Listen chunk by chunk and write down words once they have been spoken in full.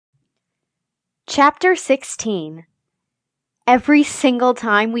Chapter 16. Every single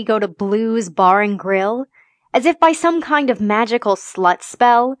time we go to Blue's Bar and Grill, as if by some kind of magical slut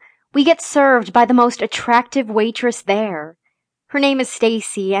spell, we get served by the most attractive waitress there. Her name is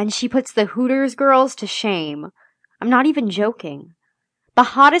Stacy, and she puts the Hooters girls to shame. I'm not even joking. The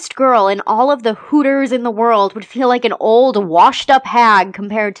hottest girl in all of the Hooters in the world would feel like an old, washed-up hag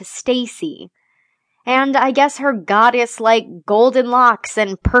compared to Stacy. And I guess her goddess-like golden locks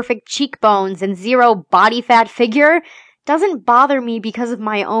and perfect cheekbones and zero body fat figure doesn't bother me because of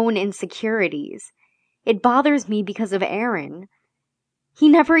my own insecurities. It bothers me because of Aaron. He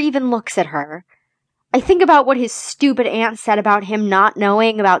never even looks at her. I think about what his stupid aunt said about him not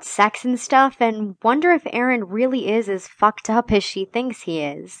knowing about sex and stuff and wonder if Aaron really is as fucked up as she thinks he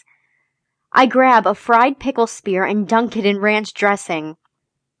is. I grab a fried pickle spear and dunk it in ranch dressing.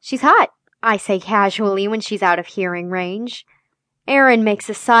 "She's hot," I say casually when she's out of hearing range. Aaron makes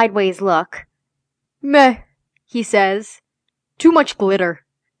a sideways look. "Meh," he says. "Too much glitter."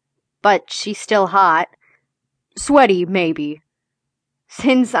 But she's still hot. "Sweaty, maybe."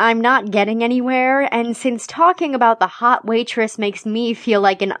 Since I'm not getting anywhere, and since talking about the hot waitress makes me feel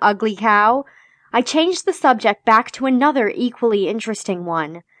like an ugly cow, I change the subject back to another equally interesting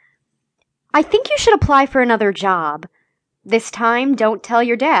one. "I think you should apply for another job. This time, don't tell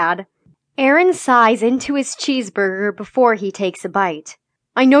your dad." Aaron sighs into his cheeseburger before he takes a bite.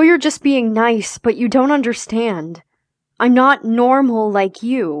 "I know you're just being nice, but you don't understand. I'm not normal like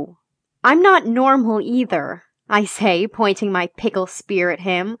you." "I'm not normal either," I say, pointing my pickle spear at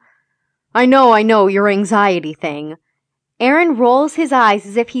him. I know, your anxiety thing." Aaron rolls his eyes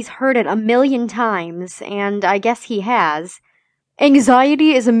as if he's heard it 1,000,000 times, and I guess he has.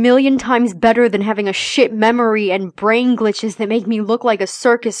 "Anxiety is 1,000,000 times better than having a shit memory and brain glitches that make me look like a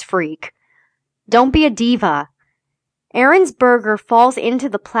circus freak." "Don't be a diva." Aaron's burger falls into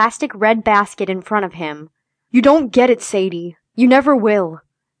the plastic red basket in front of him. "You don't get it, Sadie. You never will."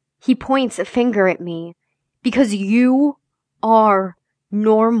 He points a finger at me. "Because you are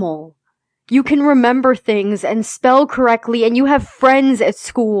normal. You can remember things and spell correctly, and you have friends at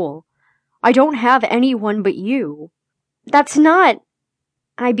school. I don't have anyone but you." "That's not—"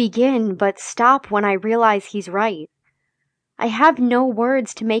 I begin, but stop when I realize he's right. I have no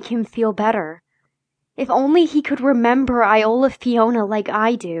words to make him feel better. If only he could remember Iola Fiona like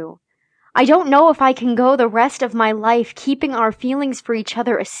I do. I don't know if I can go the rest of my life keeping our feelings for each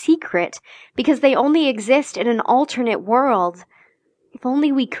other a secret because they only exist in an alternate world. If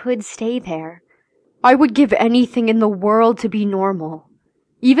only we could stay there. "I would give anything in the world to be normal.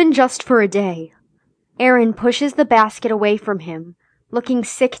 Even just for a day." Aaron pushes the basket away from him, looking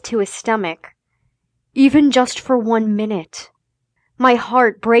sick to his stomach. "Even just for 1 minute." My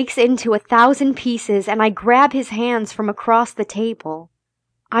heart breaks into 1,000 pieces and I grab his hands from across the table.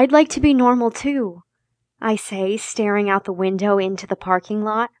 "I'd like to be normal too," I say, staring out the window into the parking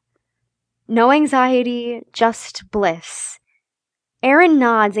lot. No anxiety, just bliss. Aaron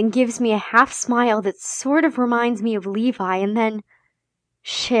nods and gives me a half smile that sort of reminds me of Levi, and then,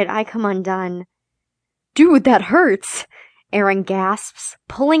 shit, I come undone. "Dude, that hurts," Aaron gasps,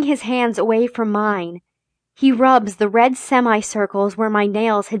 pulling his hands away from mine. He rubs the red semicircles where my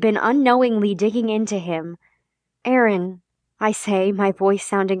nails had been unknowingly digging into him. "Aaron," I say, my voice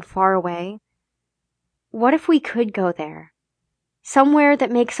sounding far away. "What if we could go there? Somewhere that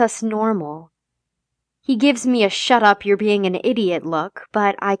makes us normal." He gives me a "shut up, you're being an idiot" look,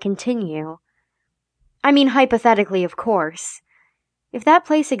 but I continue. "I mean, hypothetically, of course. If that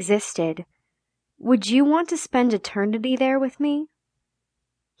place existed, would you want to spend eternity there with me?"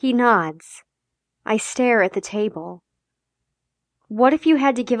 He nods. I stare at the table. "What if you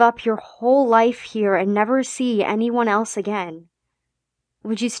had to give up your whole life here and never see anyone else again?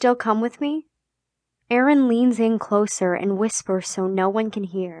 Would you still come with me?" Aaron leans in closer and whispers so no one can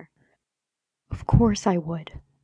hear. "Of course I would."